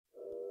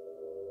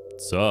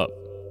What's up?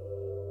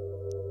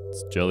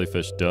 It's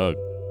Jellyfish Doug.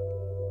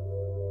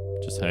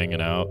 Just hanging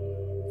out,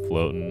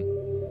 floating.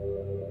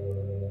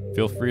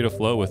 Feel free to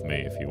float with me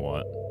if you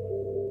want.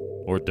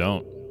 Or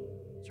don't.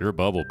 It's your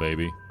bubble,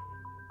 baby.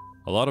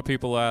 A lot of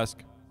people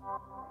ask,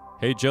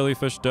 "Hey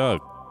Jellyfish Doug,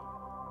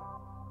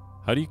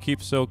 how do you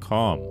keep so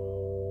calm?"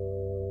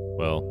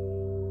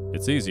 Well,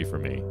 it's easy for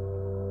me.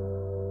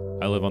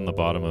 I live on the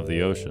bottom of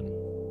the ocean.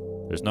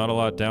 There's not a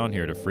lot down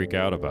here to freak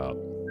out about.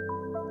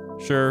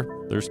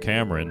 Sure, there's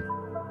Cameron.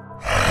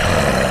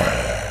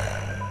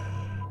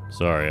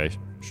 Sorry, I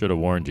should have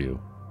warned you.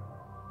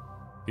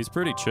 He's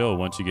pretty chill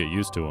once you get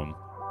used to him.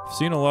 I've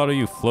seen a lot of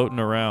you floating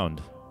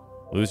around,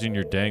 losing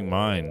your dang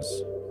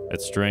minds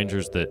at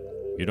strangers that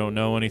you don't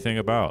know anything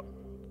about,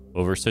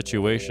 over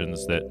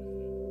situations that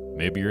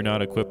maybe you're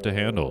not equipped to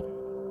handle.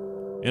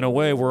 In a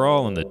way, we're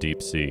all in the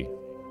deep sea,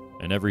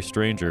 and every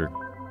stranger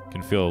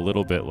can feel a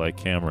little bit like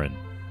Cameron.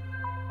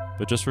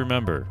 But just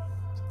remember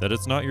that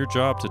it's not your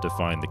job to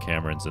define the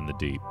Camerons in the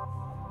deep.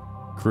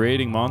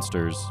 Creating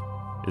monsters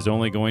is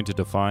only going to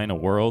define a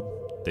world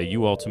that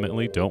you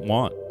ultimately don't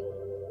want.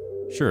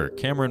 Sure,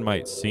 Cameron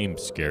might seem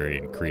scary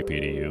and creepy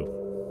to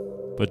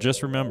you, but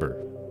just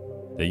remember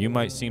that you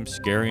might seem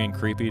scary and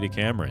creepy to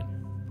Cameron.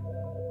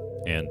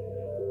 And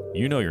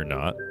you know you're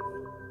not.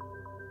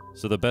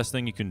 So the best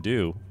thing you can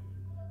do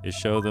is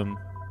show them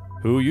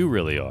who you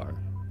really are.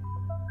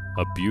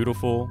 A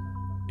beautiful,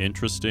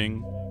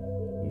 interesting,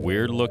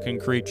 weird-looking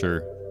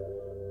creature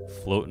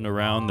floating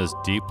around this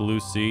deep blue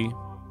sea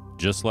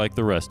just like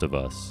the rest of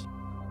us.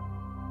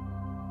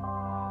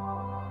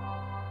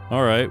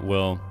 Alright,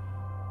 well,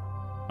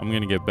 I'm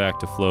gonna get back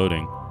to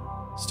floating.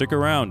 Stick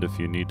around if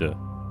you need to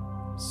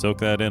soak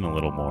that in a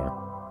little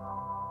more.